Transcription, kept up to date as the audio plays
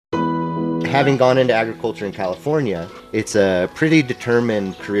having gone into agriculture in California, it's a pretty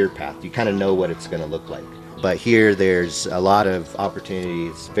determined career path. You kind of know what it's going to look like. But here, there's a lot of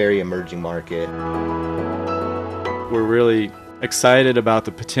opportunities, very emerging market. We're really excited about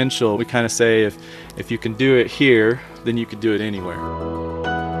the potential. We kind of say if you can do it here, then you could do it anywhere.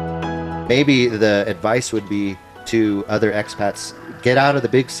 Maybe the advice would be to other expats, get out of the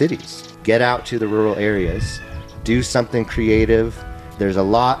big cities, get out to the rural areas, do something creative. There's a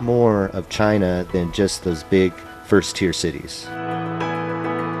lot more of China than just those big first-tier cities.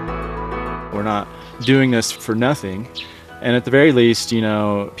 We're not doing this for nothing. And at the very least,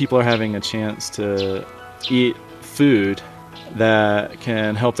 people are having a chance to eat food that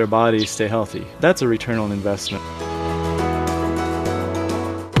can help their bodies stay healthy. That's a return on investment.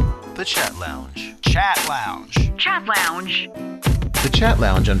 The Chat Lounge. Chat Lounge. Chat Lounge. The Chat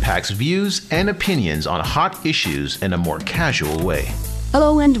Lounge unpacks views and opinions on hot issues in a more casual way.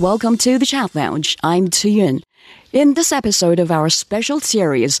 Hello and welcome to the Chat Lounge. I'm Tuyun. In this episode of our special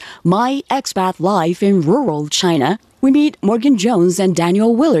series, My Expat Life in Rural China, we meet Morgan Jones and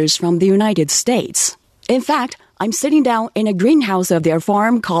Daniel Willers from the United States. In fact, I'm sitting down in a greenhouse of their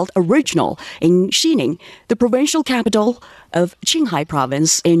farm called Original in Xining, the provincial capital of Qinghai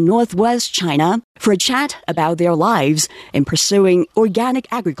province in northwest China, for a chat about their lives in pursuing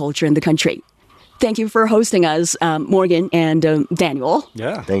organic agriculture in the country. Thank you for hosting us, Morgan and Daniel.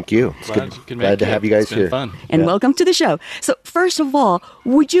 Yeah. Thank you. Glad to have you guys here. Fun. And welcome to the show. So first of all,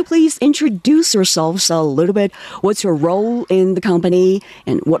 would you please introduce yourselves a little bit? What's your role in the company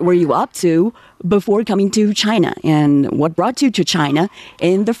and what were you up to before coming to China? And what brought you to China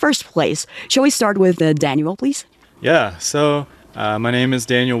in the first place? Shall we start with Daniel, please? Yeah, so my name is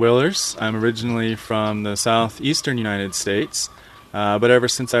Daniel Willers. I'm originally from the southeastern United States. But ever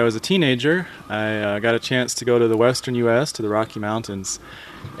since I was a teenager, I got a chance to go to the western U.S., to the Rocky Mountains.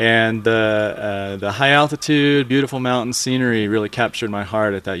 And the high altitude, beautiful mountain scenery really captured my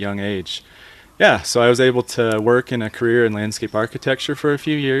heart at that young age. Yeah, so I was able to work in a career in landscape architecture for a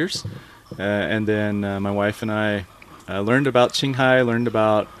few years. And then my wife and I learned about Qinghai, learned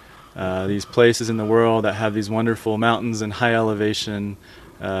about these places in the world that have these wonderful mountains and high elevation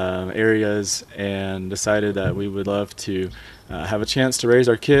areas, and decided that we would love to have a chance to raise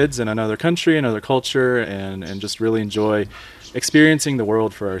our kids in another country, another culture, and just really enjoy experiencing the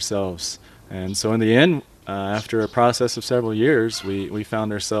world for ourselves. And so in the end, after a process of several years, we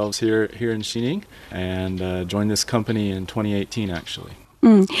found ourselves here in Xining and joined this company in 2018, actually.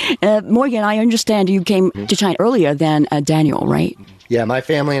 Morgan, I understand you came to China earlier than Daniel, right? Yeah, my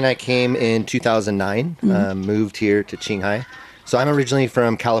family and I came in 2009, moved here to Qinghai. So I'm originally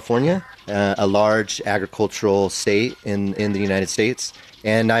from California, a large agricultural state in the United States.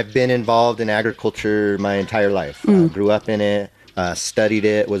 And I've been involved in agriculture my entire life. Grew up in it, studied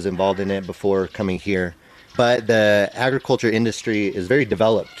it, was involved in it before coming here. But the agriculture industry is very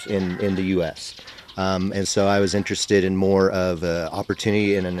developed in the U.S. And so I was interested in more of an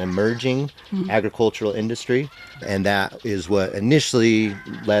opportunity in an emerging agricultural industry. And that is what initially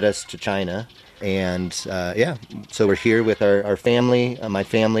led us to China. And so we're here with our family, my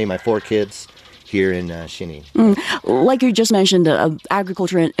 4 kids here in Xining. Like you just mentioned,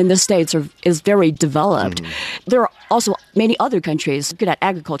 agriculture in the States is very developed. There are also many other countries good at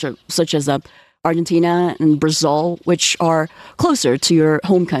agriculture, such as Argentina and Brazil, which are closer to your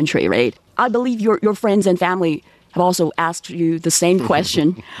home country, right? I believe your friends and family have also asked you the same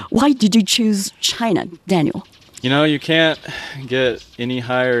question. Why did you choose China, Daniel? You can't get any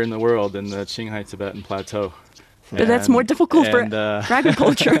higher in the world than the Qinghai Tibetan Plateau. But that's more difficult for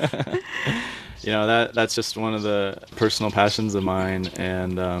agriculture. That's just one of the personal passions of mine.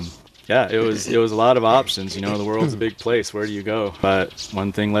 And it was a lot of options. The world's a big place. Where do you go? But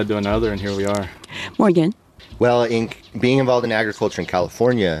one thing led to another, and here we are. Morgan? Well, in being involved in agriculture in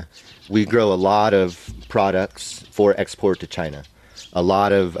California, we grow a lot of products for export to China. A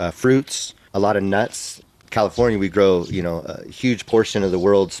lot of fruits, a lot of nuts. California, we grow, a huge portion of the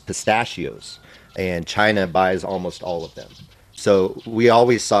world's pistachios, and China buys almost all of them. So we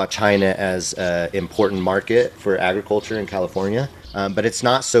always saw China as an important market for agriculture in California, but it's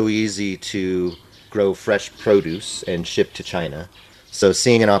not so easy to grow fresh produce and ship to China. So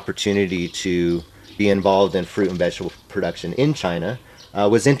seeing an opportunity to be involved in fruit and vegetable production in China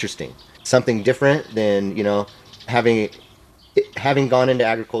was interesting. Something different than, having gone into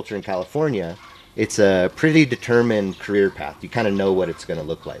agriculture in California. It's a pretty determined career path. You kind of know what it's going to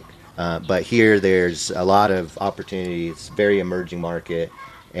look like. But here, there's a lot of opportunities, very emerging market.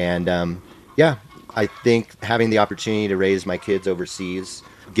 And I think having the opportunity to raise my kids overseas,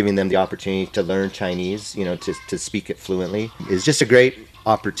 giving them the opportunity to learn Chinese, to speak it fluently, is just a great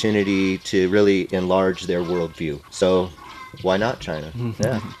opportunity to really enlarge their worldview. So why not China?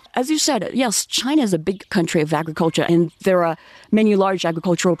 Yeah. As you said, yes, China is a big country of agriculture, and there are many large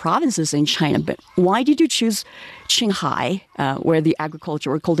agricultural provinces in China. But why did you choose Qinghai, where the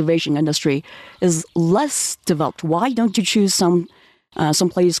agriculture or cultivation industry is less developed? Why don't you choose some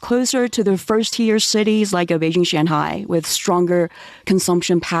place closer to the first-tier cities like Beijing, Shanghai, with stronger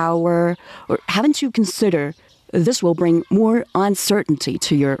consumption power? Or haven't you considered this will bring more uncertainty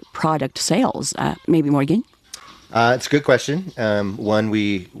to your product sales? Maybe Morgan? It's a good question. One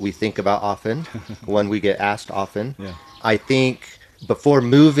we think about often, one we get asked often. Yeah. I think before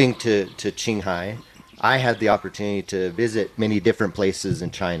moving to Qinghai, I had the opportunity to visit many different places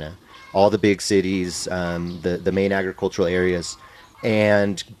in China, all the big cities, the main agricultural areas.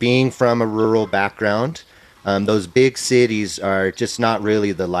 And being from a rural background, those big cities are just not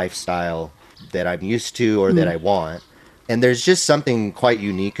really the lifestyle that I'm used to or that I want. And there's just something quite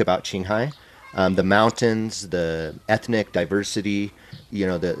unique about Qinghai. The mountains, the ethnic diversity,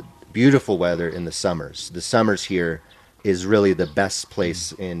 the beautiful weather in the summers. The summers here is really the best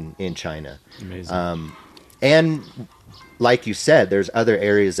place in China. Amazing. And like you said, there's other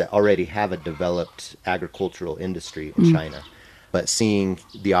areas that already have a developed agricultural industry in China. But seeing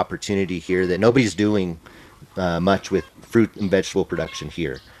the opportunity here that nobody's doing much with fruit and vegetable production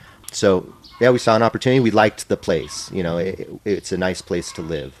here. So, yeah, we saw an opportunity. We liked the place. It's a nice place to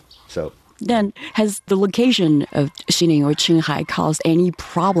live. So. Then, has the location of Xining or Qinghai caused any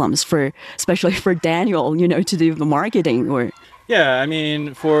problems especially for Daniel, to do the marketing or? Yeah, I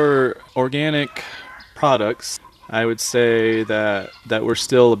mean, for organic products, I would say that we're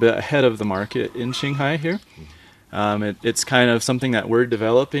still a bit ahead of the market in Qinghai here. It's kind of something that we're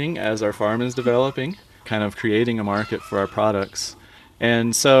developing as our farm is developing, kind of creating a market for our products.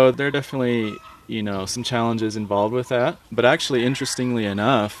 And so there are definitely, some challenges involved with that. But actually, interestingly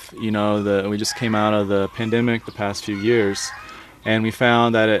enough, we just came out of the pandemic the past few years, and we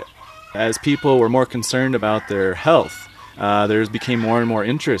found that as people were more concerned about their health, there became more and more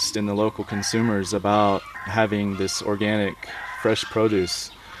interest in the local consumers about having this organic, fresh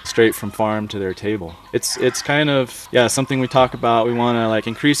produce straight from farm to their table. It's kind of something we talk about. We want to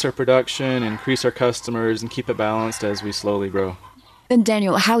increase our production, increase our customers, and keep it balanced as we slowly grow. Then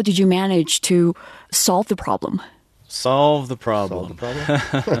Daniel, how did you manage to solve the problem? Solve the problem.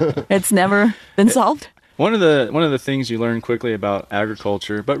 It's never been solved? One of the things you learn quickly about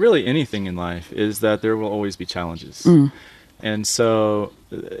agriculture, but really anything in life, is that there will always be challenges. And so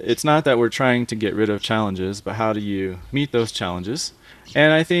it's not that we're trying to get rid of challenges, but how do you meet those challenges?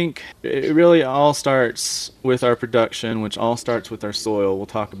 And I think it really all starts with our production, which all starts with our soil. We'll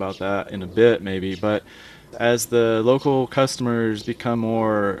talk about that in a bit maybe, but as the local customers become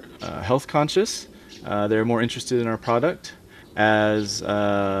more health conscious, they're more interested in our product. As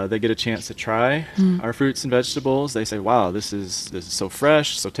they get a chance to try our fruits and vegetables, they say, wow, this is so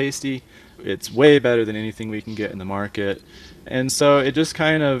fresh, so tasty. It's way better than anything we can get in the market. And so it just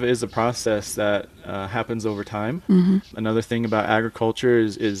kind of is a process that happens over time. Another thing about agriculture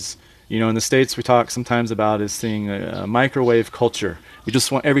is in the States we talk sometimes about is seeing a microwave culture. We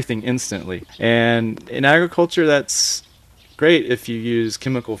just want everything instantly. And in agriculture, that's great if you use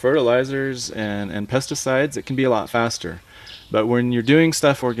chemical fertilizers and pesticides. It can be a lot faster. But when you're doing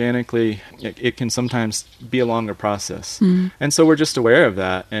stuff organically, it can sometimes be a longer process. And so we're just aware of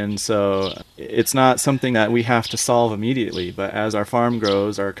that. And so it's not something that we have to solve immediately. But as our farm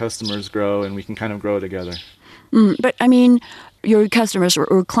grows, our customers grow, and we can kind of grow together. But I mean, your customers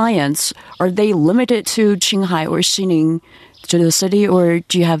or clients, are they limited to Qinghai or Xining, to the city? Or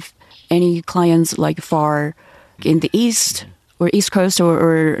do you have any clients far in the east or east coast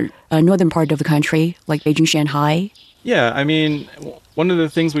or northern part of the country, like Beijing, Shanghai? Yeah, I mean, one of the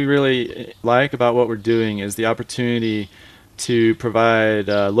things we really like about what we're doing is the opportunity to provide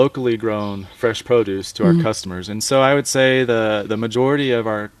locally grown fresh produce to our customers. And so I would say the majority of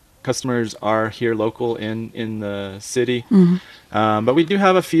our customers are here local in the city. But we do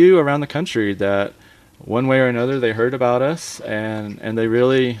have a few around the country that one way or another they heard about us and they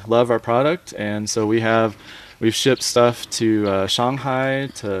really love our product. And so we've shipped stuff to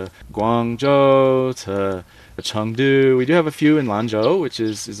Shanghai, to Guangzhou, to Chengdu. We do have a few in Lanzhou, which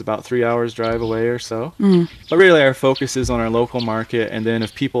is about 3 hours drive away or so. But really our focus is on our local market, and then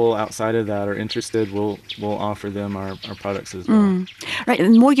if people outside of that are interested, we'll offer them our products as well. Right.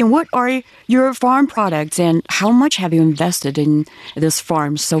 And Morgan, what are your farm products and how much have you invested in this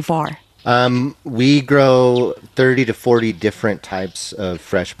farm so far? We grow 30 to 40 different types of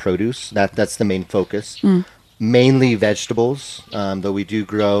fresh produce. That's the main focus. Mainly vegetables, though we do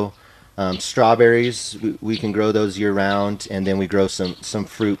grow Strawberries, we can grow those year round, and then we grow some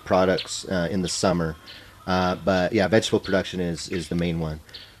fruit products in the summer. But yeah, vegetable production is the main one.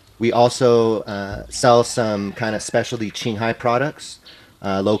 We also sell some kind of specialty Qinghai products,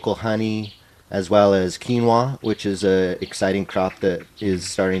 local honey, as well as quinoa, which is a exciting crop that is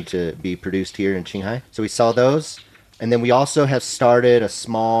starting to be produced here in Qinghai. So we sell those. And then we also have started a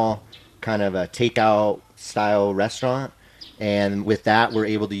small kind of a takeout style restaurant. And with that, we're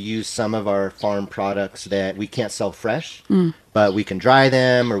able to use some of our farm products that we can't sell fresh, but we can dry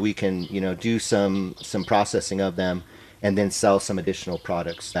them, or we can, do some processing of them, and then sell some additional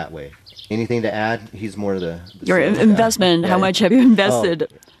products that way. Anything to add? He's more the Your sales guy. investment, how much have you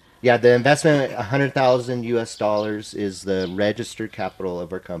invested? Yeah, the investment, $100,000 is the registered capital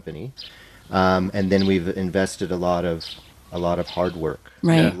of our company, and then we've invested a lot of hard work,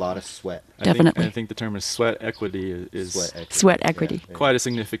 Right. a lot of sweat. Definitely. I think the term is sweat equity is Sweat equity. Yeah. quite a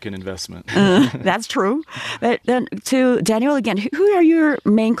significant investment. That's true. But then to Daniel again, who are your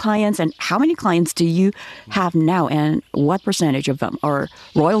main clients and how many clients do you have now and what percentage of them are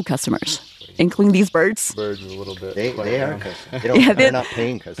loyal customers, including these birds? Birds a little bit. They are customers. They're not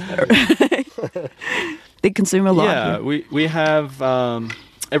paying customers. They consume a lot. Yeah, we have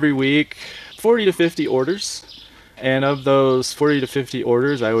every week 40 to 50 orders. And of those 40 to 50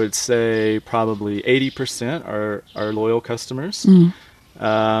 orders, I would say probably 80% are loyal customers.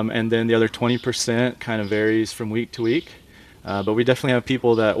 And then the other 20% kind of varies from week to week. But we definitely have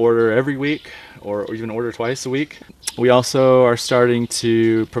people that order every week or even order twice a week. We also are starting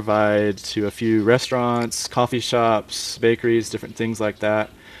to provide to a few restaurants, coffee shops, bakeries, different things like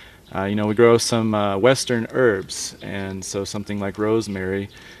that. We grow some Western herbs, and so something like rosemary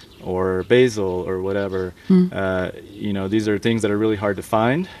or basil or whatever. These are things that are really hard to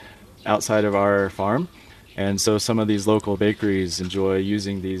find outside of our farm. And so some of these local bakeries enjoy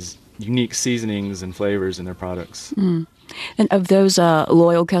using these unique seasonings and flavors in their products. And of those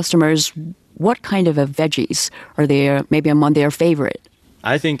loyal customers, what kind of veggies are there maybe among their favorite?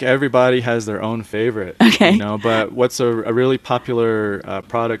 I think everybody has their own favorite. Okay. But what's a really popular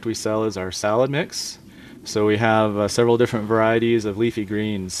product we sell is our salad mix. So we have several different varieties of leafy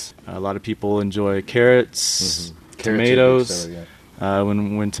greens. A lot of people enjoy carrots, tomatoes.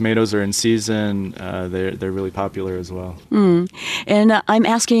 When tomatoes are in season, they're really popular as well. And I'm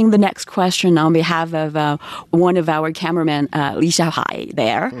asking the next question on behalf of one of our cameramen, Li Xiaohai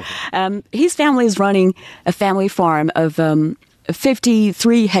there. His family is running a family farm of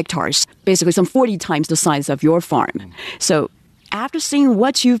 53 hectares, basically some 40 times the size of your farm. So after seeing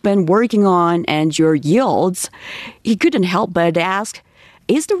what you've been working on and your yields, he couldn't help but ask,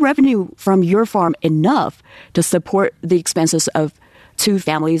 is the revenue from your farm enough to support the expenses of two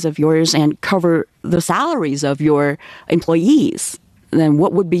families of yours and cover the salaries of your employees? Then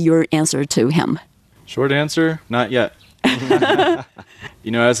what would be your answer to him? Short answer, not yet.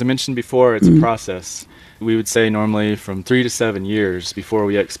 As I mentioned before, it's a process. We would say normally from 3 to 7 years before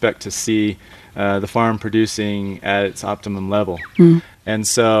we expect to see the farm producing at its optimum level. And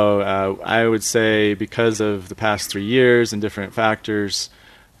so I would say because of the past 3 years and different factors,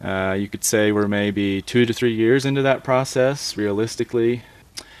 you could say we're maybe 2 to 3 years into that process, realistically.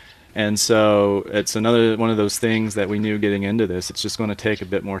 And so it's another one of those things that we knew getting into this. It's just going to take a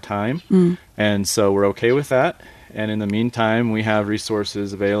bit more time. And so we're okay with that. And in the meantime, we have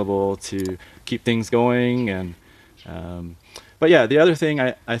resources available to keep things going. And but yeah, the other thing,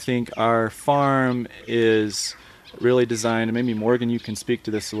 I think our farm is really designed, and maybe Morgan, you can speak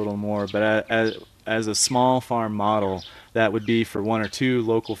to this a little more, but as a small farm model, that would be for 1 or 2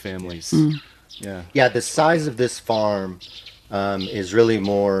 local families. Yeah, the size of this farm is really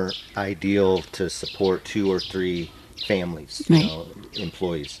more ideal to support 2 or 3 families,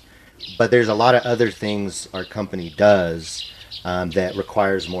 employees. But there's a lot of other things our company does that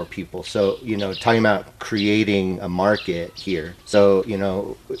requires more people. So, talking about creating a market here. So,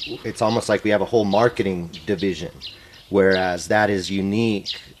 it's almost like we have a whole marketing division, whereas that is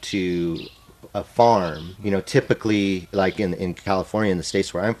unique to a farm. Typically, like in California, in the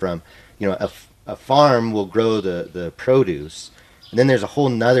states where I'm from, a farm will grow the produce, and then there's a whole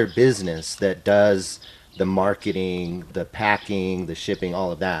nother business that does the marketing, the packing, the shipping,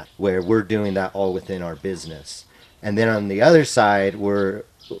 all of that, where we're doing that all within our business. And then on the other side, we're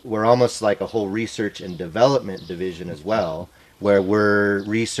almost like a whole research and development division as well, where we're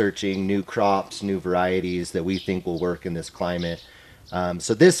researching new crops, new varieties that we think will work in this climate.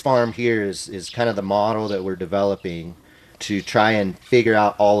 So this farm here is kind of the model that we're developing to try and figure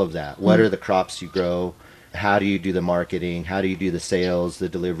out all of that. What are the crops you grow? How do you do the marketing? How do you do the sales, the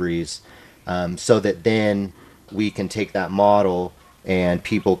deliveries? So that then we can take that model and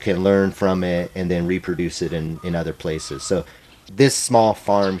people can learn from it and then reproduce it in other places. So this small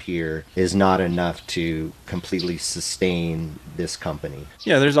farm here is not enough to completely sustain this company.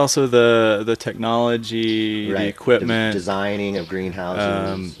 Yeah, there's also the technology, the equipment, designing of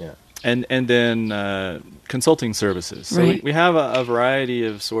greenhouses, and then consulting services. So Right. we have a variety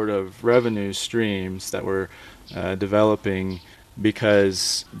of sort of revenue streams that we're developing,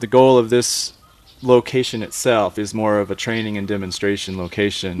 because the goal of this location itself is more of a training and demonstration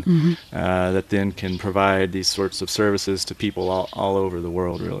location that then can provide these sorts of services to people all over the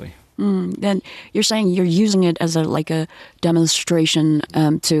world, really. Then you're saying you're using it as a demonstration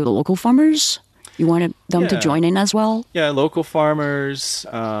to the local farmers? You wanted them to Yeah. join in as well? Yeah, local farmers,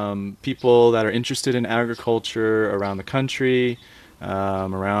 people that are interested in agriculture around the country,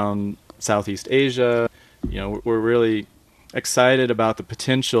 around Southeast Asia. We're really excited about the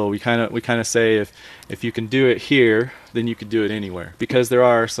potential. We kind of say if you can do it here, then you could do it anywhere, because there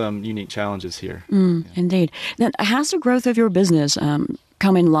are some unique challenges here. Indeed. Then has the growth of your business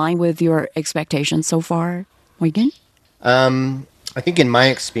come in line with your expectations so far, Morgan? I think in my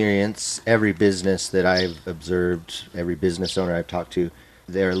experience, every business that I've observed, every business owner I've talked to,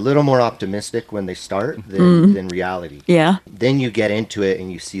 they're a little more optimistic when they start than reality. Yeah. Then you get into it and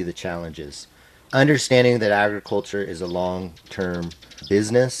you see the challenges. Understanding that agriculture is a long-term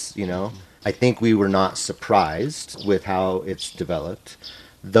business, I think we were not surprised with how it's developed,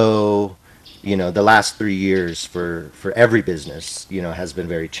 though, the last 3 years for every business, has been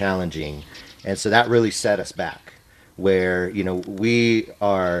very challenging. And so that really set us back, where, we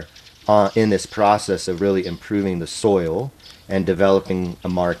are in this process of really improving the soil and developing a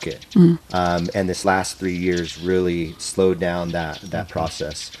market. And this last 3 years really slowed down that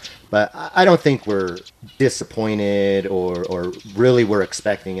process. But I don't think we're disappointed or really we're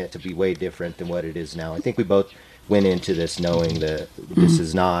expecting it to be way different than what it is now. I think we both went into this knowing that this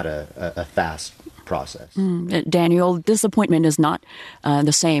is not a fast process. Daniel, disappointment is not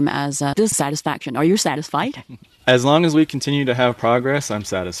the same as dissatisfaction. Are you satisfied? As long as we continue to have progress, I'm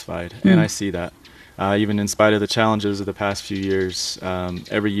satisfied, and I see that. Even in spite of the challenges of the past few years,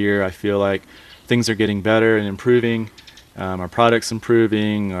 every year I feel like things are getting better and improving. Our product's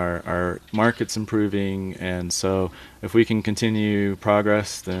improving, our market's improving, and so if we can continue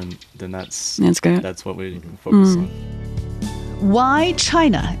progress, then that's good. That's what we focus on. Why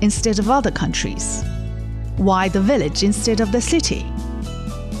China instead of other countries? Why the village instead of the city?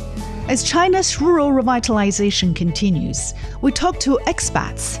 As China's rural revitalization continues, we talk to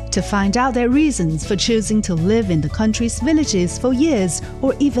expats to find out their reasons for choosing to live in the country's villages for years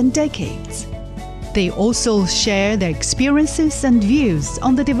or even decades. They also share their experiences and views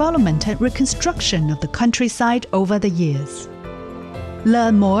on the development and reconstruction of the countryside over the years.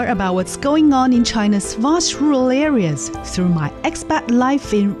 Learn more about what's going on in China's vast rural areas through My Expat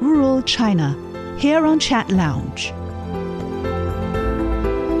Life in Rural China, here on Chat Lounge.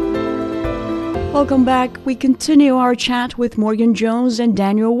 Welcome back. We continue our chat with Morgan Jones and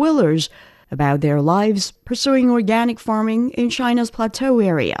Daniel Willers about their lives pursuing organic farming in China's plateau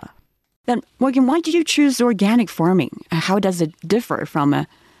area. Then, Morgan, why did you choose organic farming? How does it differ from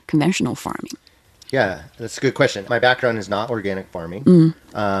conventional farming? Yeah, that's a good question. My background is not organic farming.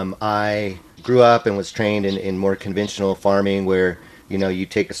 I grew up and was trained in more conventional farming where, you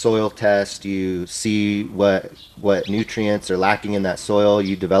take a soil test, you see what nutrients are lacking in that soil,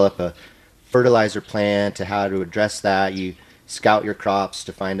 you develop a fertilizer plan to how to address that, you scout your crops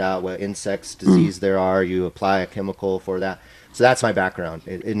to find out what insects, disease there are, you apply a chemical for that. So that's my background,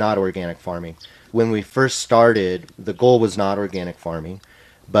 not organic farming. When we first started, the goal was not organic farming,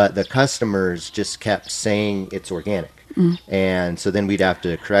 but the customers just kept saying it's organic. And so then we'd have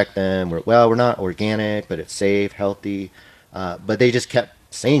to correct them. We're not organic, but it's safe, healthy. But they just kept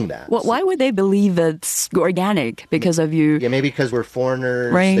saying that. Well, why would they believe it's organic? Because of you? Yeah, maybe because we're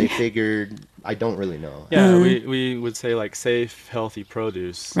foreigners. Right. They figured, I don't really know. Yeah, we would say like safe, healthy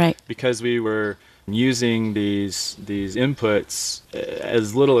produce. Right. Because we were using these inputs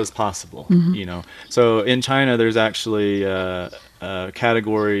as little as possible, So in China, there's actually a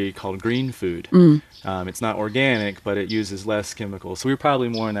category called green food. It's not organic, but it uses less chemicals. So we were probably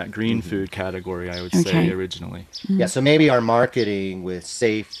more in that green food category, I would say, originally. Yeah, so maybe our marketing with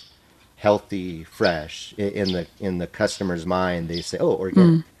safe, healthy, fresh, in the customer's mind, they say, oh,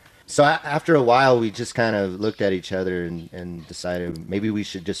 organic. So after a while, we just kind of looked at each other and decided maybe we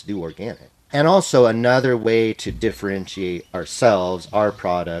should just do organic. And also another way to differentiate ourselves, our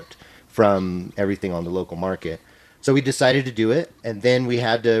product, from everything on the local market. So we decided to do it, and then we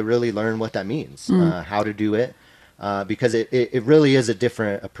had to really learn what that means, how to do it, because it really is a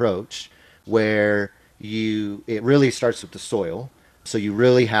different approach where it really starts with the soil. So you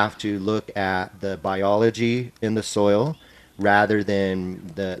really have to look at the biology in the soil rather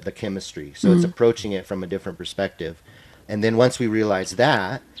than the chemistry. So it's approaching it from a different perspective. And then once we realized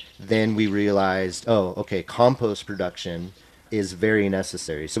that, then we realized, oh, okay, compost production is very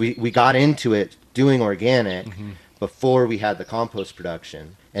necessary. So we got into it doing organic before we had the compost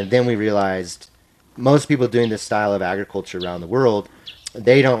production. And then we realized most people doing this style of agriculture around the world,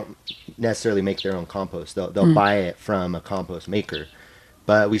 they don't necessarily make their own compost. They'll buy it from a compost maker.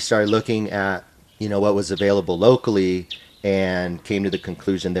 But we started looking at, what was available locally and came to the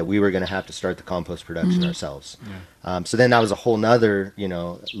conclusion that we were going to have to start the compost production ourselves. Yeah. So then that was a whole nother,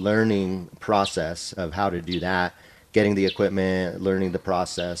 learning process of how to do that, getting the equipment, learning the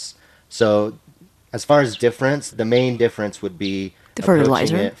process. So as far as difference, the main difference would be the approaching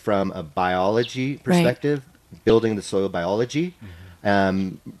fertilizer it from a biology perspective, building the soil biology,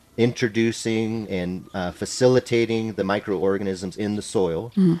 introducing and facilitating the microorganisms in the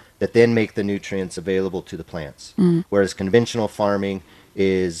soil that then make the nutrients available to the plants. Whereas conventional farming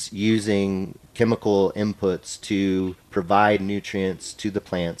is using chemical inputs to provide nutrients to the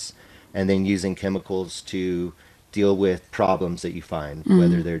plants and then using chemicals to deal with problems that you find,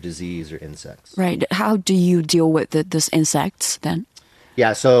 whether they're disease or insects. Right. How do you deal with these insects then?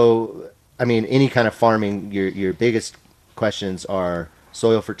 Yeah, so, any kind of farming, your biggest questions are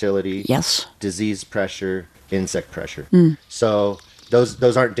soil fertility, Yes. disease pressure, insect pressure. So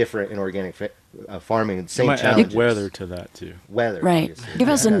those aren't different in organic farming. Same You might challenges. add weather to that too. Weather, Right. obviously. Give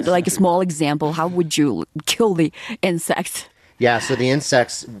us a small example. How would you kill the insects? Yeah, so the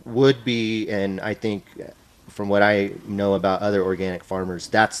insects would be, and I think from what I know about other organic farmers,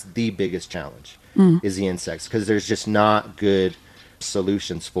 that's the biggest challenge is the insects, because there's just not good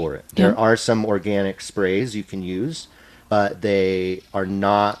solutions for it. There are some organic sprays you can use, but they are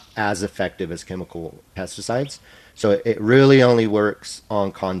not as effective as chemical pesticides. So it really only works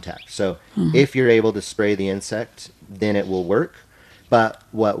on contact. So if you're able to spray the insect, then it will work. But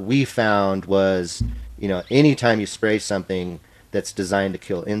what we found was, anytime you spray something that's designed to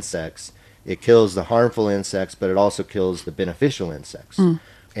kill insects, it kills the harmful insects, but it also kills the beneficial insects.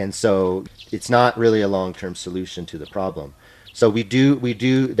 And so it's not really a long-term solution to the problem. So we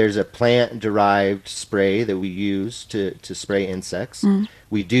do, there's a plant-derived spray that we use to spray insects.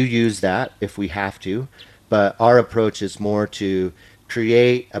 We do use that if we have to, but our approach is more to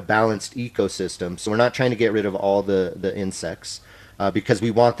create a balanced ecosystem. So we're not trying to get rid of all the insects because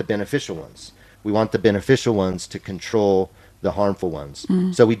we want the beneficial ones. We want the beneficial ones to control the harmful ones.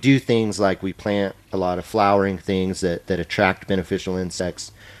 So we do things like we plant a lot of flowering things that attract beneficial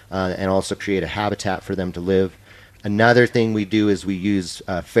insects and also create a habitat for them to live. Another thing we do is we use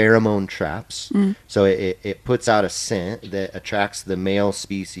pheromone traps. So it puts out a scent that attracts the male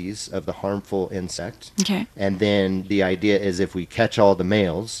species of the harmful insect. Okay. And then the idea is if we catch all the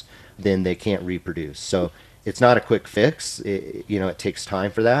males, then they can't reproduce. So it's not a quick fix. It takes time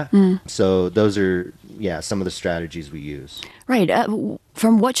for that. So those are, some of the strategies we use. Right.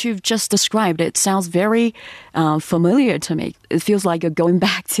 From what you've just described, it sounds very familiar to me. It feels like you're going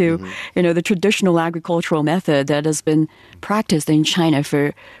back to, the traditional agricultural method that has been practiced in China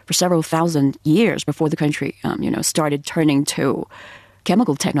for several thousand years before the country, started turning to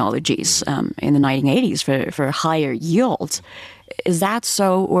chemical technologies in the 1980s for higher yields. Is that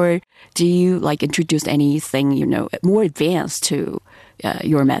so, or do you introduce anything more advanced to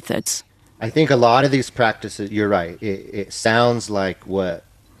your methods? I think a lot of these practices, you're right. It sounds like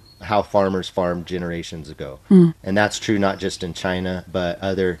how farmers farmed generations ago, and that's true not just in China, but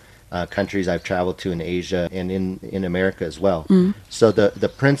other countries I've traveled to in Asia and in America as well. So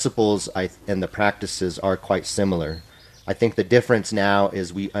the principles and the practices are quite similar. I think the difference now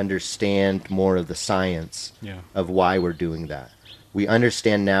is we understand more of the science of why we're doing that. We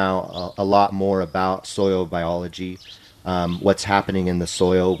understand now a lot more about soil biology, what's happening in the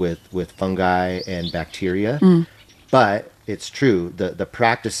soil with fungi and bacteria. But it's true, the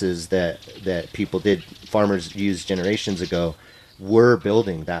practices that farmers used generations ago were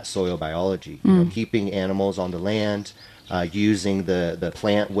building that soil biology, keeping animals on the land, using the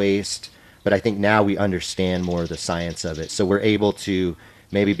plant waste. But I think now we understand more of the science of it. So we're able to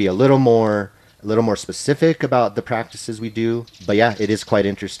maybe be a little more specific about the practices we do. But yeah, it is quite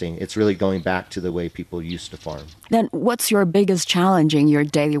interesting. It's really going back to the way people used to farm. Then what's your biggest challenge in your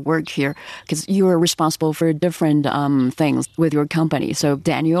daily work here? Because you are responsible for different things with your company. So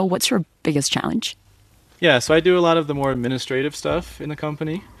Daniel, what's your biggest challenge? Yeah, so I do a lot of the more administrative stuff in the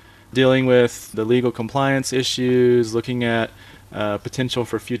company, dealing with the legal compliance issues, looking at potential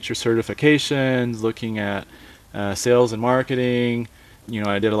for future certifications, looking at sales and marketing.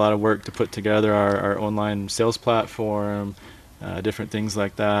 I did a lot of work to put together our online sales platform, different things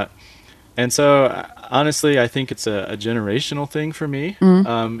like that. And so, honestly, I think it's a generational thing for me.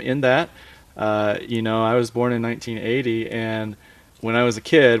 In that, I was born in 1980, and when I was a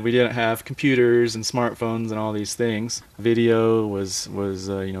kid, we didn't have computers and smartphones and all these things. Video was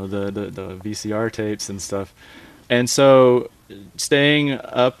the VCR tapes and stuff. And so staying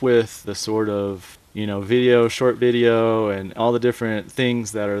up with the sort of, short video and all the different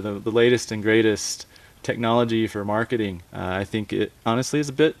things that are the latest and greatest technology for marketing, I think it honestly is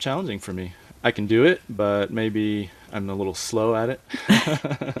a bit challenging for me. I can do it, but maybe I'm a little slow at it.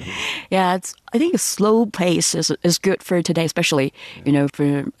 Yeah, I think a slow pace is good for today, especially,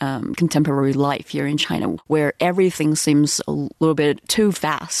 for contemporary life here in China, where everything seems a little bit too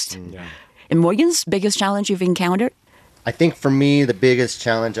fast. Yeah. And Morgan's biggest challenge you've encountered? I think for me, the biggest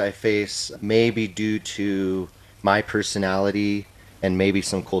challenge I face may be due to my personality and maybe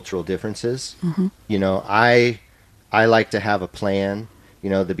some cultural differences. I like to have a plan.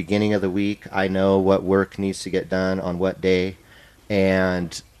 The beginning of the week, I know what work needs to get done on what day.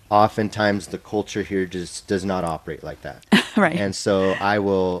 And oftentimes the culture here just does not operate like that. Right. And so I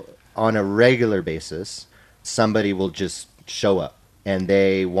will, on a regular basis, somebody will just show up and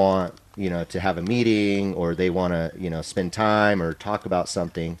they want, to have a meeting, or they want to, spend time or talk about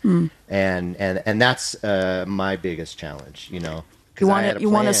something. And that's my biggest challenge, You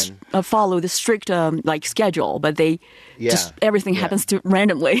want to follow the strict schedule, but just everything happens to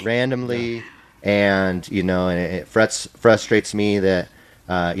randomly. And it frustrates me that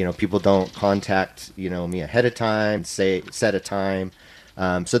people don't contact me ahead of time, set a time.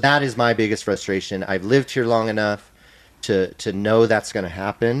 So that is my biggest frustration. I've lived here long enough to know that's going to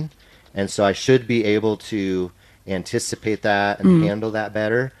happen, and so I should be able to anticipate that and handle that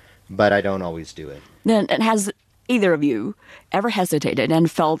better, but I don't always do it. Then, and has either of you ever hesitated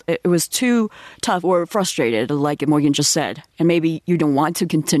and felt it was too tough or frustrated, like Morgan just said, and maybe you don't want to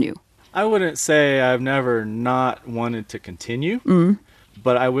continue? I wouldn't say I've never not wanted to continue,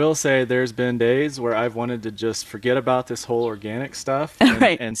 but I will say there's been days where I've wanted to just forget about this whole organic stuff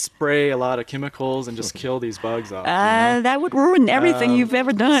and spray a lot of chemicals and just kill these bugs off. That would ruin everything you've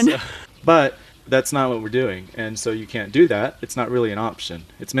ever done. But that's not what we're doing, and so you can't do that. It's not really an option.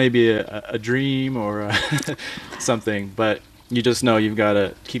 It's maybe a dream or something, but you just know you've got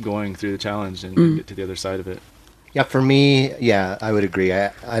to keep going through the challenge and get to the other side of it. Yeah, for me, I would agree.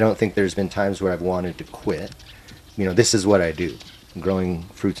 I don't think there's been times where I've wanted to quit. This is what I do. Growing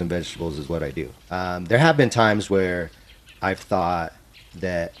fruits and vegetables is what I do. There have been times where I've thought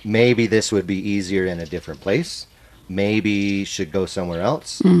that maybe this would be easier in a different place. Maybe should go somewhere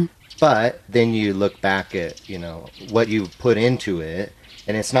else. But then you look back at, what you've put into it,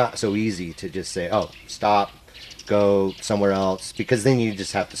 and it's not so easy to just say, oh, stop, go somewhere else, because then you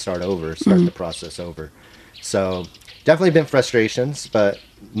just have to start the process over. So definitely been frustrations, but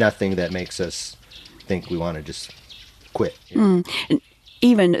nothing that makes us think we want to just quit. And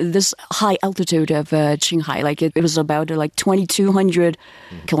even this high altitude of Qinghai, it was about 2,200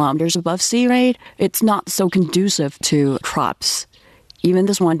 kilometers above sea, right? It's not so conducive to crops. Even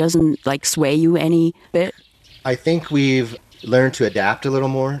this one doesn't sway you any bit? I think we've learned to adapt a little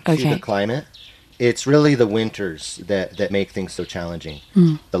more to the climate. It's really the winters that make things so challenging.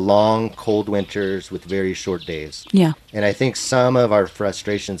 The long, cold winters with very short days. Yeah. And I think some of our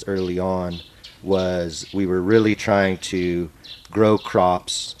frustrations early on was we were really trying to grow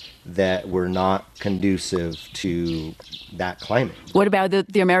crops that were not conducive to that climate. What about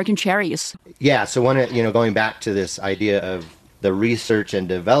the American cherries? Yeah, so going back to this idea of the research and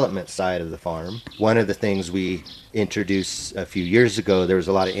development side of the farm, one of the things we introduced a few years ago, there was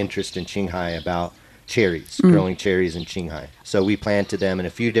a lot of interest in Qinghai about cherries, growing cherries in Qinghai. So we planted them in a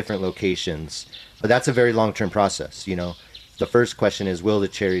few different locations, but that's a very long-term process. The first question is, will the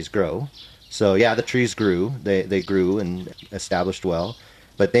cherries grow? So yeah, the trees grew, they grew and established well.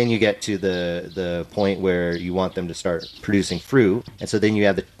 But then you get to the point where you want them to start producing fruit. And so then you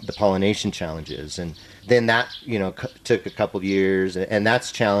have the pollination challenges. And then that, took a couple of years. And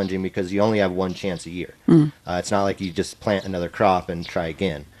that's challenging because you only have one chance a year. It's not like you just plant another crop and try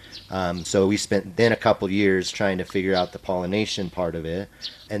again. So we spent then a couple of years trying to figure out the pollination part of it.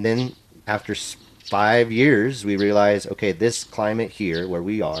 And then after 5 years, we realized, okay, this climate here where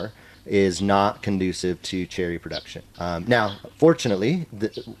we are is not conducive to cherry production. Now, fortunately,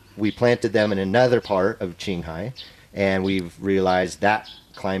 we planted them in another part of Qinghai, and we've realized that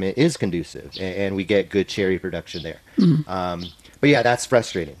climate is conducive, and we get good cherry production there. But yeah, that's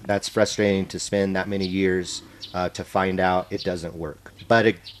frustrating. That's frustrating to spend that many years to find out it doesn't work.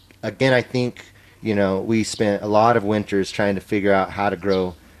 But again, I think, we spent a lot of winters trying to figure out how to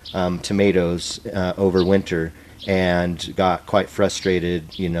grow tomatoes over winter. and got quite frustrated,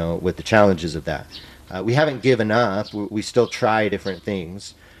 with the challenges of that. We haven't given up. We still try different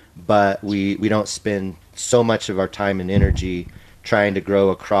things, but we don't spend so much of our time and energy trying to grow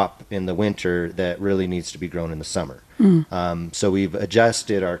a crop in the winter that really needs to be grown in the summer. So we've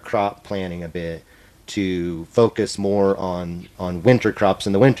adjusted our crop planning a bit to focus more on winter crops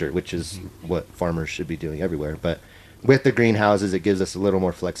in the winter, which is what farmers should be doing everywhere. But with the greenhouses, it gives us a little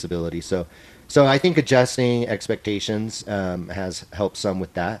more flexibility. So I think adjusting expectations has helped some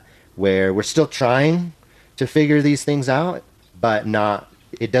with that, where we're still trying to figure these things out, but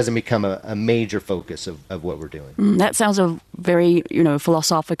it doesn't become a major focus of what we're doing. That sounds very,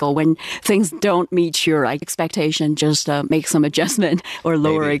 philosophical. When things don't meet your expectation, just make some adjustment or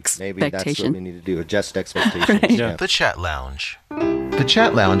lower expectation. Maybe that's what we need to do, adjust expectations. Right. Yeah. The Chat Lounge. The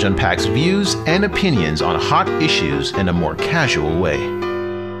Chat Lounge unpacks views and opinions on hot issues in a more casual way.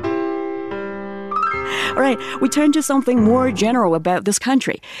 All right, we turn to something more general about this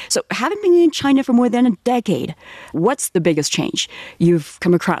country. So, having been in China for more than a decade, what's the biggest change you've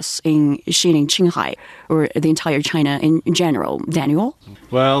come across in Xining, Qinghai, or the entire China in general? Daniel?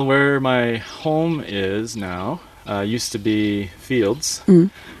 Well, where my home is now used to be fields.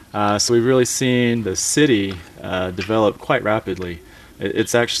 So we've really seen the city develop quite rapidly.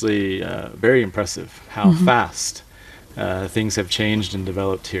 It's actually very impressive how fast things have changed and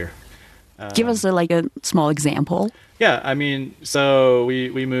developed here. Give us a small example. Yeah, so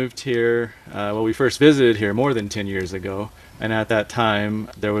we moved here, we first visited here more than 10 years ago, and at that time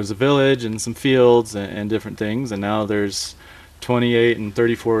there was a village and some fields and different things, and now there's 28 and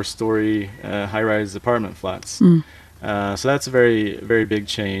 34-story high-rise apartment flats. So that's a very, very big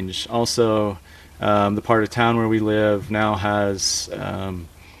change. Also, the part of town where we live now has,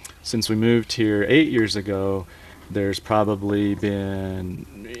 since we moved here 8 years ago, there's probably been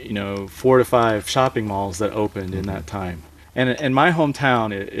 4 to 5 shopping malls that opened in that time. And my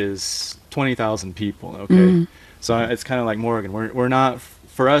hometown is 20,000 people, okay? So it's kind of like Morgan. We're not,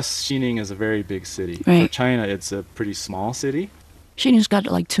 for us, Xining is a very big city. Right. For China, it's a pretty small city. Xining's got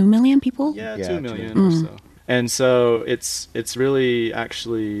 2 million people? Yeah, 2 2 million or so. And so it's really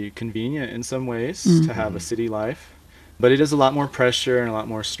actually convenient in some ways to have a city life. But it is a lot more pressure and a lot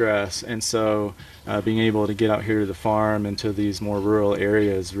more stress. And so being able to get out here to the farm and to these more rural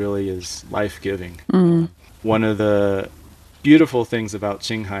areas really is life-giving. One of the beautiful things about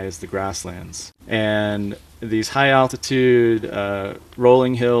Qinghai is the grasslands. And these high-altitude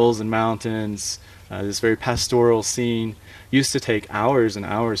rolling hills and mountains, this very pastoral scene, used to take hours and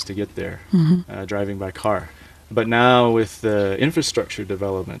hours to get there driving by car. But now with the infrastructure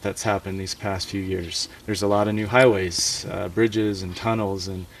development that's happened these past few years, there's a lot of new highways, bridges and tunnels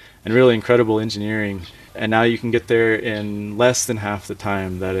and really incredible engineering. And now you can get there in less than half the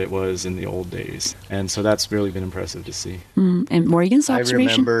time that it was in the old days. And so that's really been impressive to see. And Morgan's observation?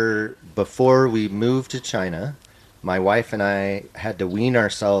 I remember before we moved to China, my wife and I had to wean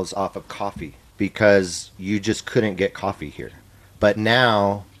ourselves off of coffee because you just couldn't get coffee here. But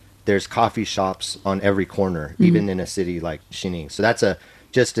now there's coffee shops on every corner, even in a city like Xining. So that's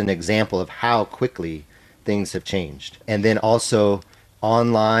just an example of how quickly things have changed. And then also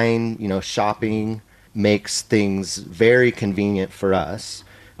online, shopping makes things very convenient for us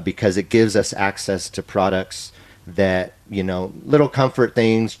because it gives us access to products that, little comfort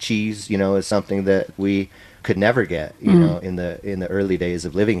things. Cheese, is something that we could never get, in the early days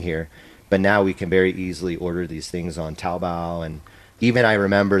of living here. But now we can very easily order these things on Taobao. And even I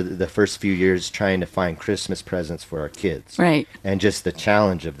remember the first few years trying to find Christmas presents for our kids. Right. And just the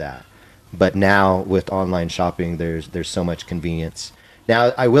challenge of that. But now with online shopping, there's so much convenience.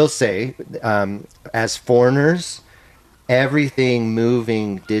 Now, I will say, as foreigners, everything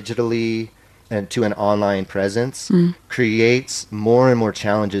moving digitally and to an online presence creates more and more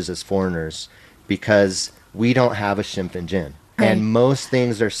challenges as foreigners because we don't have a Shimpanjin. Right. And most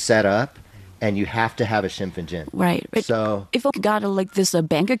things are set up and you have to have a Shimpanjin. Right. But so if you got this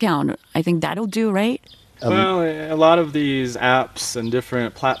bank account, I think that'll do, right? Well, a lot of these apps and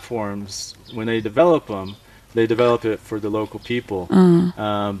different platforms, when they develop them, they develop it for the local people,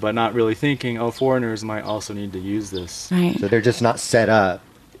 but not really thinking, foreigners might also need to use this. Right. So they're just not set up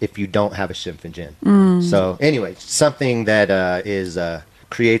if you don't have a Shimpanjin. So anyway, something that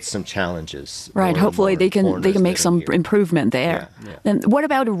creates some challenges. Right. Hopefully they can make some improvement there. Yeah. And what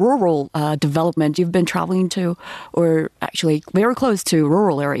about rural development? You've been traveling to, or actually very close to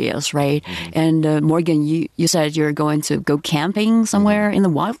rural areas, right? And Morgan, you said you're going to go camping somewhere in the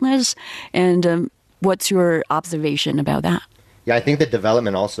wilderness. And what's your observation about that? Yeah, I think the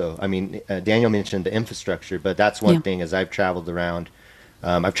development also. Daniel mentioned the infrastructure, but that's one thing as I've traveled around.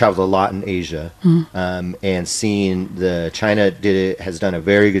 I've traveled a lot in Asia, and seen China has done a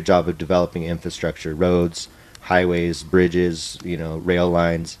very good job of developing infrastructure, roads, highways, bridges, rail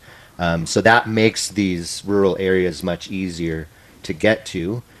lines. So that makes these rural areas much easier to get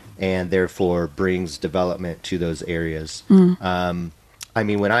to, and therefore brings development to those areas. I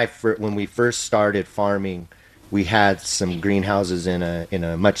mean, when we first started farming, we had some greenhouses in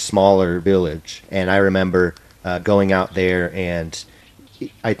a much smaller village, and I remember going out there, and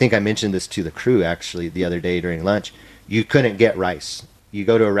I think I mentioned this to the crew actually the other day during lunch. You couldn't get rice. You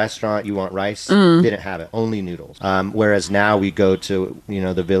go to a restaurant, you want rice, didn't have it, only noodles. Whereas now we go to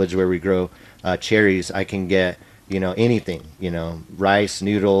the village where we grow cherries. I can get anything, rice,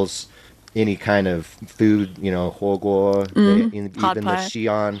 noodles, any kind of food, huoguo, even the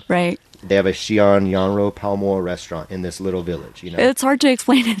Xi'an. Right. They have a Xi'an Yanro Palmo restaurant in this little village. It's hard to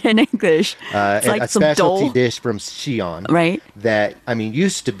explain it in English. It's like a some specialty dole. dish from Xi'an. Right. That,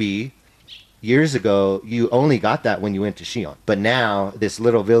 used to be, years ago, you only got that when you went to Xi'an. But now, this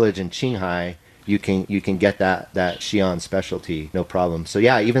little village in Qinghai, you can get that Xi'an specialty, no problem. So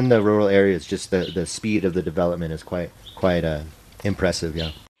yeah, even the rural areas, just the speed of the development is quite impressive,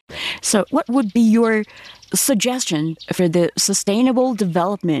 yeah. So what would be your suggestion for the sustainable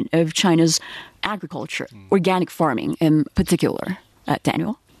development of China's agriculture, organic farming in particular,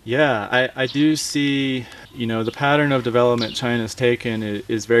 Daniel? Yeah, I do see, the pattern of development China's taken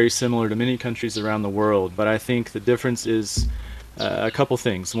is very similar to many countries around the world, but I think the difference is a couple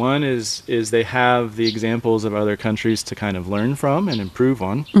things. One is they have the examples of other countries to kind of learn from and improve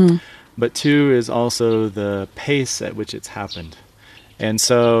on, but two is also the pace at which it's happened. And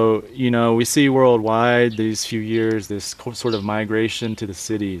so, we see worldwide these few years this sort of migration to the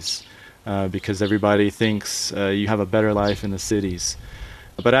cities because everybody thinks you have a better life in the cities.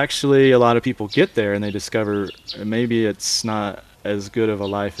 But actually, a lot of people get there and they discover maybe it's not as good of a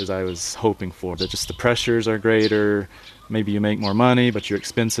life as I was hoping for. That just the pressures are greater. Maybe you make more money, but your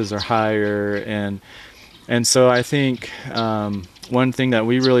expenses are higher. And so I think one thing that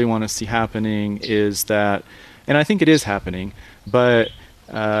we really want to see happening is that, and I think it is happening, but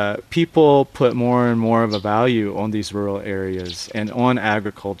people put more and more of a value on these rural areas and on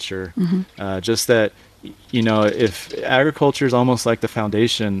agriculture. Just that, if agriculture is almost like the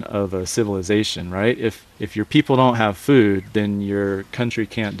foundation of a civilization, right? If your people don't have food, then your country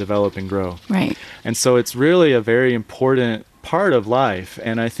can't develop and grow. Right. And so it's really a very important part of life.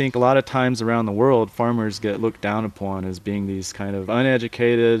 And I think a lot of times around the world, farmers get looked down upon as being these kind of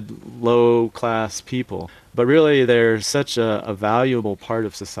uneducated, low-class people. But really, they're such a valuable part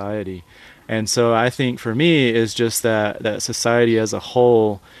of society. And so I think for me is just that society as a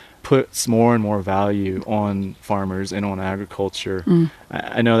whole puts more and more value on farmers and on agriculture.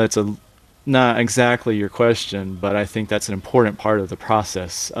 I know that's not exactly your question, but I think that's an important part of the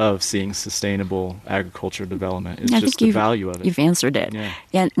process of seeing sustainable agricultural development. It's just the value of it. You've answered it. Yeah.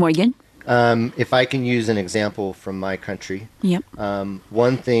 And Morgan? If I can use an example from my country, Yep.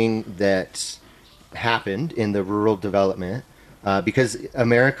 One thing that happened in the rural development, because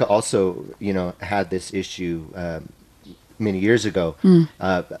America also, had this issue many years ago,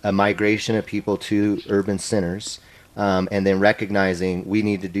 a migration of people to urban centers, and then recognizing we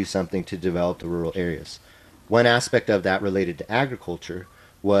need to do something to develop the rural areas. One aspect of that related to agriculture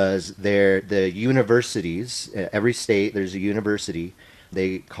was the universities. Every state, there's a university.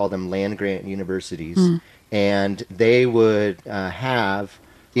 They call them land-grant universities. And they would have,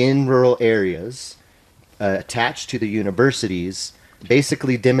 in rural areas, attached to the universities,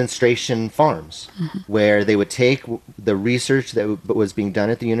 basically demonstration farms, where they would take the research that was being done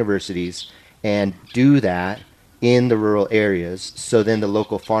at the universities and do that in the rural areas, so then the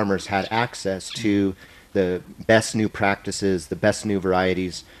local farmers had access to the best new practices, the best new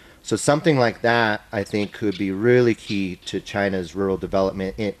varieties. So something like that, I think, could be really key to China's rural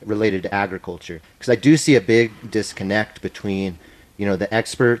development related to agriculture. Because I do see a big disconnect between, the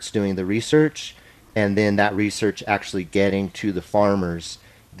experts doing the research and then that research actually getting to the farmers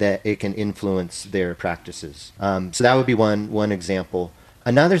that it can influence their practices. So that would be one example.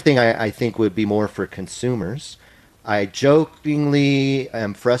 Another thing I think would be more for consumers. I jokingly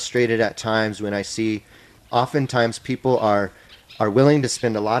am frustrated at times when I see oftentimes people are willing to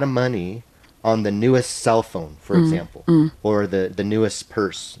spend a lot of money on the newest cell phone, for example, or the newest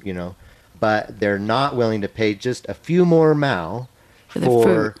purse, but they're not willing to pay just a few more mao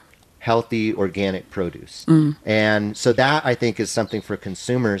for healthy organic produce. And so that, I think, is something for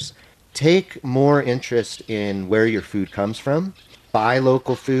consumers. Take more interest in where your food comes from. Buy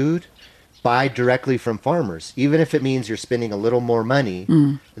local food. Buy directly from farmers. Even if it means you're spending a little more money,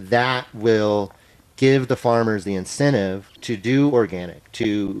 that will give the farmers the incentive to do organic,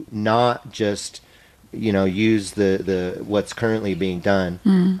 to not just use the what's currently being done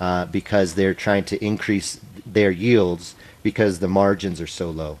because they're trying to increase their yields because the margins are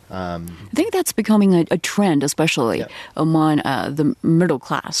so low. I think that's becoming a trend, especially among the middle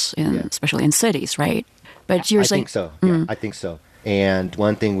class, especially in cities, right? But you're saying... I think so. Yeah, I think so. And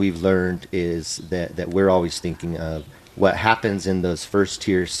one thing we've learned is that we're always thinking of what happens in those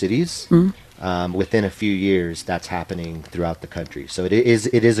first-tier cities. Within a few years, that's happening throughout the country. So it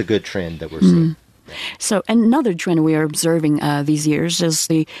is a good trend that we're seeing. So another trend we are observing these years is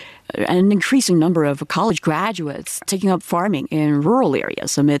an increasing number of college graduates taking up farming in rural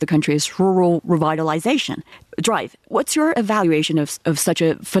areas amid the country's rural revitalization drive. What's your evaluation of such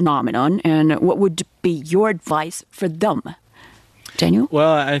a phenomenon, and what would be your advice for them? Daniel?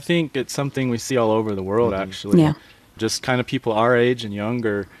 Well, I think it's something we see all over the world, actually. Yeah. Just kind of people our age and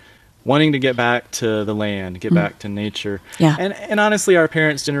younger wanting to get back to the land, get back to nature. Yeah. And honestly, our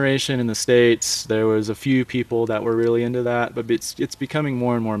parents' generation in the States, there was a few people that were really into that, but it's becoming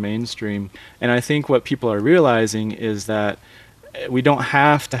more and more mainstream. And I think what people are realizing is that we don't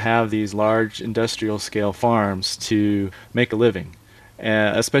have to have these large industrial scale farms to make a living.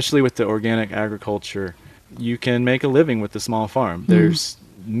 Especially with the organic agriculture, you can make a living with a small farm. There's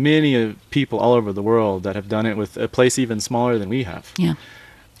many people all over the world that have done it with a place even smaller than we have. Yeah.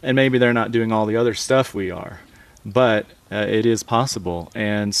 And maybe they're not doing all the other stuff we are, but it is possible.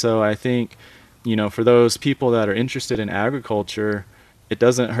 And so I think, for those people that are interested in agriculture, it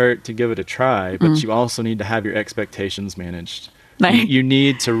doesn't hurt to give it a try, but you also need to have your expectations managed. Right. You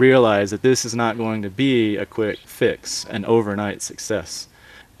need to realize that this is not going to be a quick fix, an overnight success.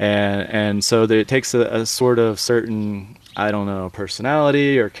 And so that it takes a sort of certain,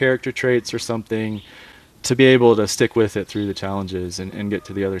 personality or character traits or something to be able to stick with it through the challenges and get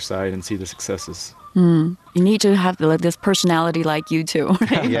to the other side and see the successes. You need to have this personality like you too,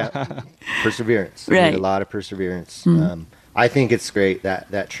 right? Yeah, perseverance. Right. You need a lot of perseverance. I think it's great,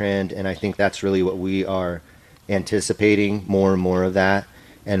 that trend, and I think that's really what we are anticipating, more and more of that,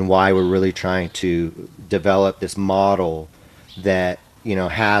 and why we're really trying to develop this model that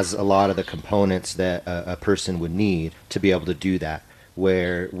has a lot of the components that a person would need to be able to do that,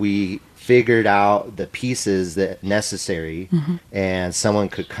 where we figured out the pieces that necessary and someone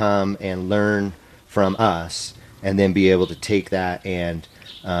could come and learn from us and then be able to take that and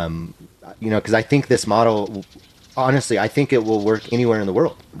because I think this model, honestly, I think it will work anywhere in the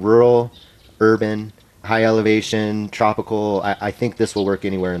world, rural, urban, high elevation, tropical. I think this will work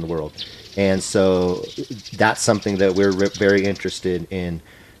anywhere in the world. And so that's something that we're very interested in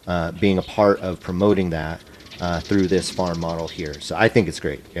being a part of promoting that through this farm model here. So I think it's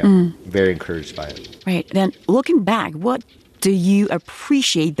great. Yeah, very encouraged by it. Right. Then looking back, what do you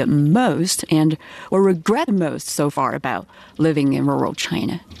appreciate the most or regret the most so far about living in rural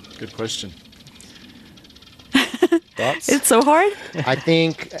China? Good question. Thoughts? It's so hard? I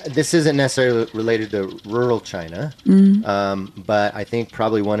think this isn't necessarily related to rural China, but I think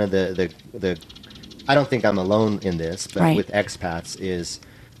probably one of the I don't think I'm alone in this, but with expats is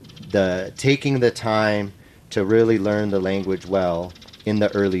taking the time to really learn the language well in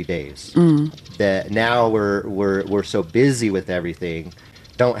the early days. That now we're so busy with everything,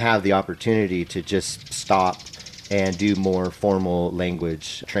 don't have the opportunity to just stop and do more formal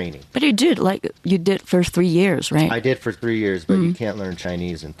language training. But you did for 3 years, right? I did for 3 years, but you can't learn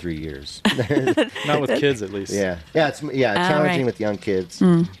Chinese in 3 years. Not with kids, at least. It's challenging with young kids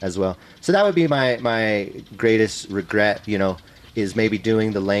as well. So that would be my greatest regret, is maybe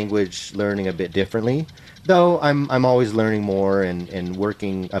doing the language learning a bit differently. Though I'm always learning more and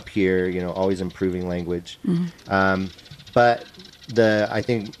working up here, always improving language. But I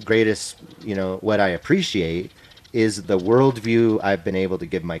think greatest, what I appreciate is the worldview I've been able to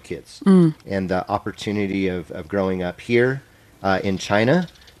give my kids and the opportunity of growing up here in China,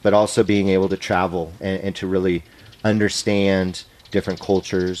 but also being able to travel and to really understand different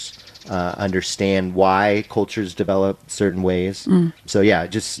cultures, understand why cultures develop certain ways. So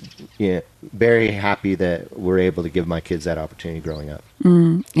just very happy that we're able to give my kids that opportunity growing up.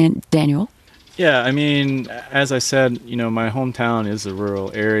 And Daniel? Yeah, I mean, as I said, my hometown is a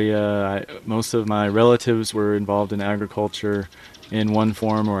rural area. Most of my relatives were involved in agriculture in one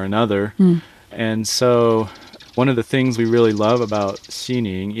form or another. And so one of the things we really love about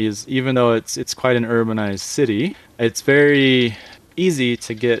Xining is, even though it's quite an urbanized city, it's very easy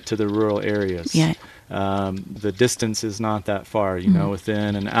to get to the rural areas. Yeah. The distance is not that far.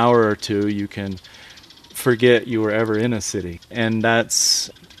 Within an hour or two, you can forget you were ever in a city. And that's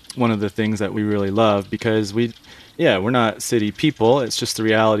one of the things that we really love, because we're not city people. It's just the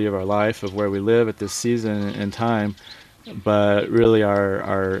reality of our life, of where we live at this season and time. But really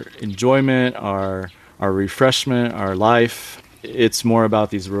our enjoyment, our refreshment, our life, it's more about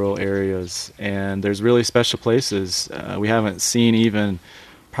these rural areas. And there's really special places. We haven't seen even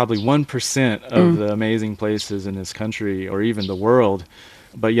probably 1% of the amazing places in this country or even the world.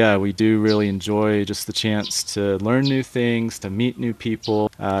 But yeah, we do really enjoy just the chance to learn new things, to meet new people,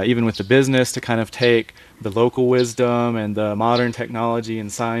 even with the business, to kind of take the local wisdom and the modern technology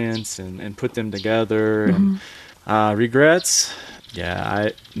and science and put them together. And regrets,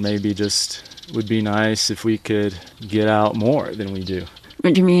 maybe just would be nice if we could get out more than we do.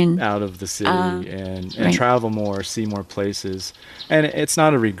 What do you mean? Out of the city and travel more, see more places. And it's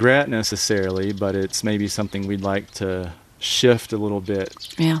not a regret necessarily, but it's maybe something we'd like to shift a little bit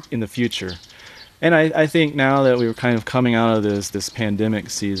in the future. And I think now that we're kind of coming out of this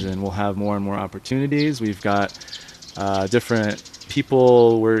pandemic season, we'll have more and more opportunities. We've got different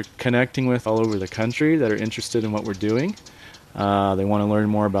people we're connecting with all over the country that are interested in what we're doing. They want to learn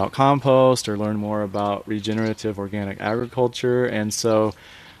more about compost or learn more about regenerative organic agriculture. And so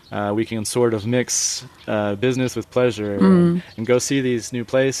we can sort of mix business with pleasure and go see these new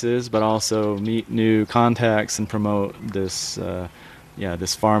places, but also meet new contacts and promote this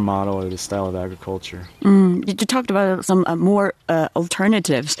this farm model or this style of agriculture. You talked about some more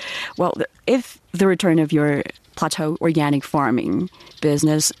alternatives. Well, if the return of your plateau organic farming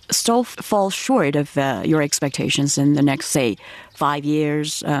business still falls short of your expectations in the next, say, 5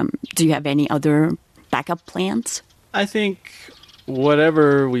 years, do you have any other backup plans? I think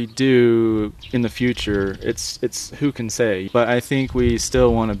whatever we do in the future, it's who can say. But I think we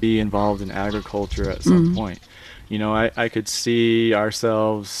still want to be involved in agriculture at some point. You know, I could see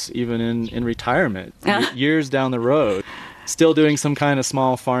ourselves even in retirement, years down the road, still doing some kind of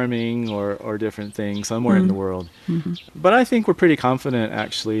small farming or different things somewhere in the world. But I think we're pretty confident,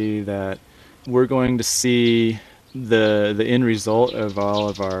 actually, that we're going to see the end result of all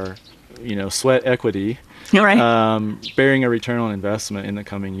of our, sweat equity, bearing a return on investment in the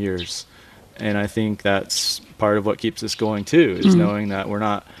coming years. And I think that's part of what keeps us going, too, is knowing that we're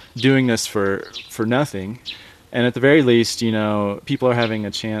not doing this for nothing. And at the very least, people are having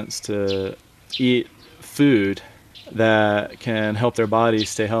a chance to eat food that can help their bodies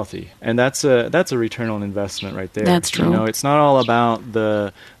stay healthy. And that's a return on investment right there. That's true. It's not all about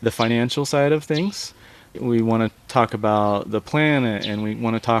the financial side of things. We want to talk about the planet, and we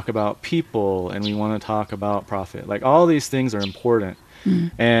want to talk about people, and we want to talk about profit. Like, all these things are important.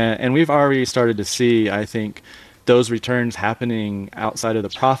 And we've already started to see, I think, those returns happening outside of the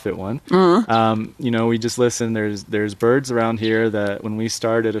profit one. We just listen. There's birds around here that when we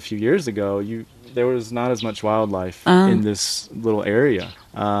started a few years ago, there was not as much wildlife in this little area.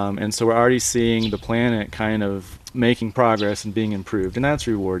 And so we're already seeing the planet kind of making progress and being improved. And that's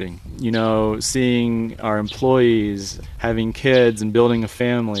rewarding. Seeing our employees having kids and building a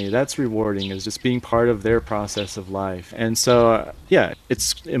family, that's rewarding, is just being part of their process of life. And so,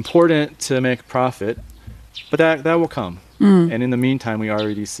 it's important to make a profit, but that will come. And in the meantime, we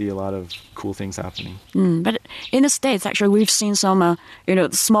already see a lot of cool things happening. But in the States, actually, we've seen some,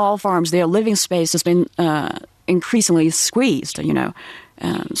 small farms, their living space has been increasingly squeezed,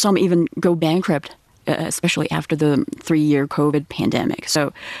 Some even go bankrupt, especially after the 3-year COVID pandemic.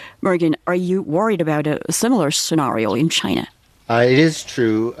 So, Morgan, are you worried about a similar scenario in China? It is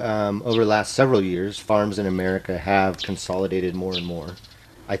true. Over the last several years, farms in America have consolidated more and more.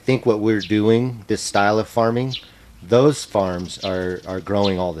 I think what we're doing, this style of farming, those farms are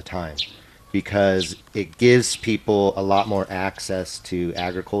growing all the time because it gives people a lot more access to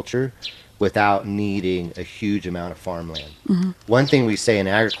agriculture without needing a huge amount of farmland. One thing we say in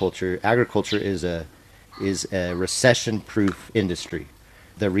agriculture is a recession-proof industry.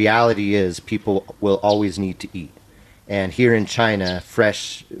 The reality is people will always need to eat. And here in China,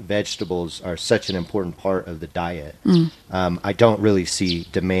 fresh vegetables are such an important part of the diet. I don't really see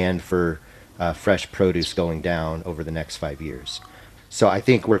demand for fresh produce going down over the next 5 years. So I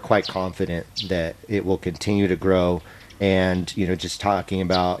think we're quite confident that it will continue to grow. And, just talking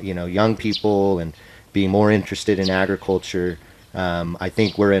about, young people and being more interested in agriculture, I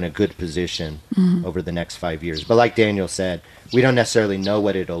think we're in a good position over the next 5 years. But like Daniel said, we don't necessarily know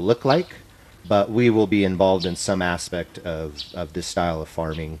what it'll look like, but we will be involved in some aspect of this style of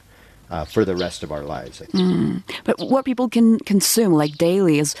farming for the rest of our lives. But what people can consume like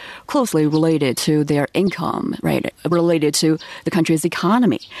daily is closely related to their income, right? Related to the country's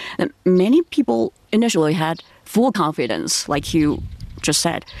economy. And many people initially had full confidence, like you just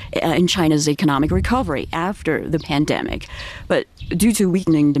said, in China's economic recovery after the pandemic. But due to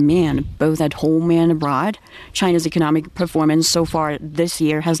weakening demand, both at home and abroad, China's economic performance so far this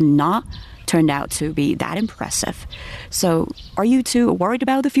year has not turned out to be that impressive. So are you too worried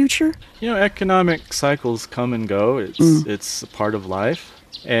about the future? Economic cycles come and go. It's a part of life.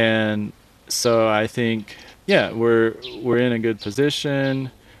 And so I think, we're in a good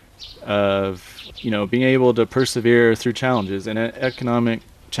position of, being able to persevere through challenges. And economic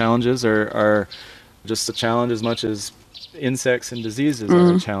challenges are just a challenge as much as insects and diseases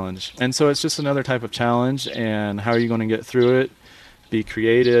are a challenge. And so it's just another type of challenge. And how are you going to get through it? Be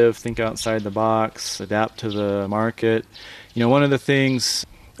creative, think outside the box, adapt to the market. One of the things,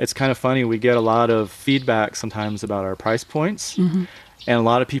 it's kind of funny, we get a lot of feedback sometimes about our price points. And a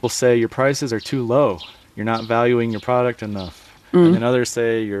lot of people say your prices are too low. You're not valuing your product enough. And then others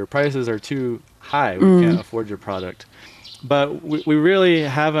say your prices are too high. We can't afford your product. But we really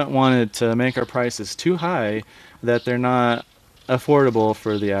haven't wanted to make our prices too high that they're not affordable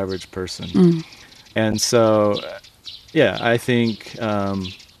for the average person. And so, I think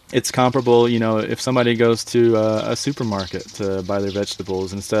it's comparable, if somebody goes to a supermarket to buy their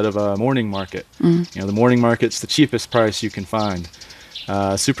vegetables instead of a morning market. The morning market's the cheapest price you can find.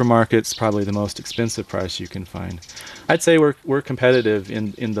 Supermarket's probably the most expensive price you can find. I'd say we're competitive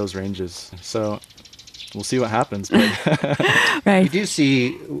in those ranges. So we'll see what happens. But Right. You do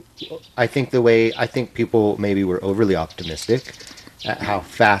see, I think people maybe were overly optimistic at how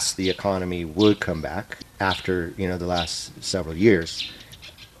fast the economy would come back after, the last several years.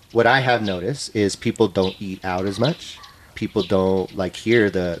 What I have noticed is people don't eat out as much. People don't, like here,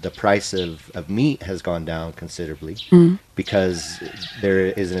 the price of meat has gone down considerably because there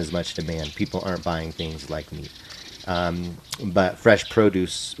isn't as much demand. People aren't buying things like meat. But fresh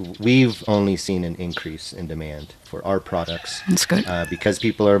produce, we've only seen an increase in demand for our products. That's good. Because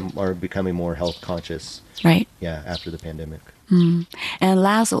people are becoming more health conscious. Right. Yeah, after the pandemic. And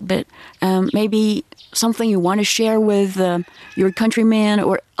last little bit, maybe something you want to share with your countrymen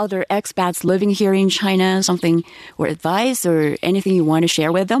or other expats living here in China, something or advice or anything you want to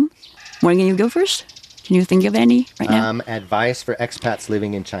share with them? Morgan, you go first. Can you think of any right now? Advice for expats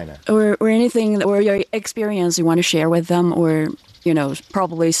living in China. Or anything, or your experience you want to share with them, or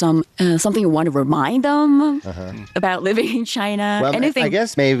probably something you want to remind them about living in China. Well, anything. I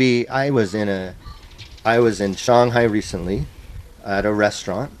guess maybe I was in Shanghai recently at a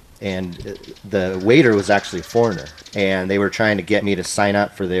restaurant, and the waiter was actually a foreigner, and they were trying to get me to sign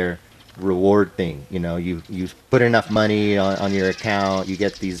up for their reward thing. You put enough money on your account, you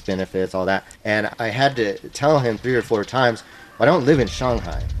get these benefits, all that. And I had to tell him 3 or 4 times, I don't live in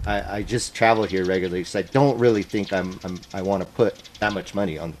Shanghai. I just travel here regularly, so I don't really think I want to put that much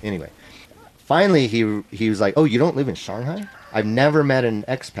money on. Anyway, finally he was like, oh, you don't live in Shanghai? I've never met an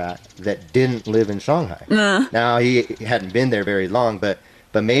expat that didn't live in Shanghai. Now, he hadn't been there very long, but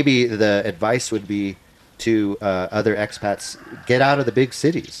maybe the advice would be to other expats, get out of the big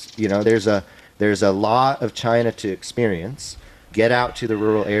cities. There's a lot of China to experience. Get out to the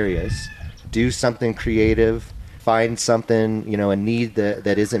rural areas, do something creative, find something, a need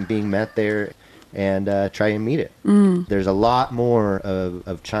that isn't being met there, and try and meet it. There's a lot more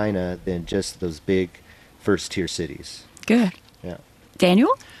of China than just those big first-tier cities. Good. Yeah.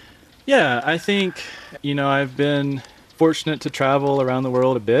 Daniel? Yeah, I think, I've been fortunate to travel around the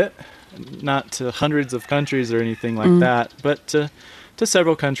world a bit, not to hundreds of countries or anything like that, but to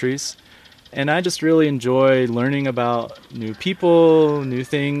several countries. And I just really enjoy learning about new people, new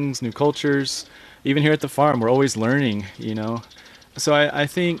things, new cultures. Even here at the farm, we're always learning, So I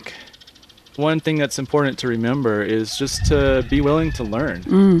think one thing that's important to remember is just to be willing to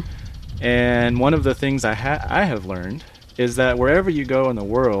learn. And one of the things I have learned is that wherever you go in the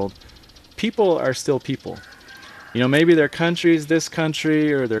world, people are still people. Maybe their country is this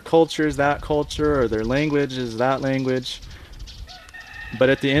country, or their culture is that culture, or their language is that language. But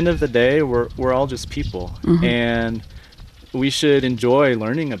at the end of the day, we're all just people. And we should enjoy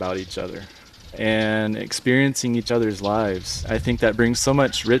learning about each other and experiencing each other's lives. I think that brings so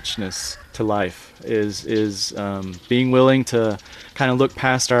much richness to life, is being willing to kind of look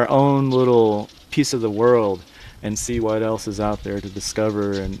past our own little piece of the world and see what else is out there to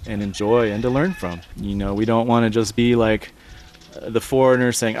discover and enjoy and to learn from. We don't want to just be like the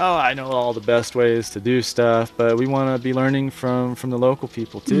foreigner saying, oh, I know all the best ways to do stuff, but we want to be learning from the local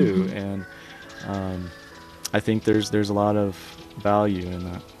people too. And I think there's a lot of value in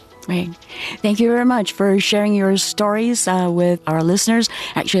that. Great. Thank you very much for sharing your stories with our listeners.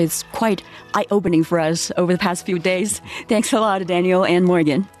 Actually, it's quite eye-opening for us over the past few days. Thanks a lot, Daniel and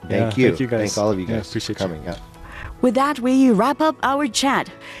Morgan. Thank you. Thank you guys. Thank all of you guys appreciate for coming. You. Yeah. With that, we wrap up our chat.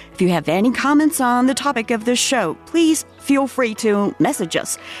 If you have any comments on the topic of the show, please feel free to message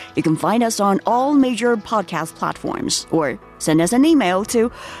us. You can find us on all major podcast platforms or send us an email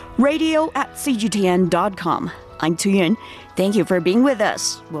to radio@cgtn.com. I'm Tuyun. Thank you for being with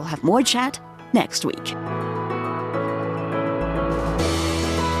us. We'll have more chat next week.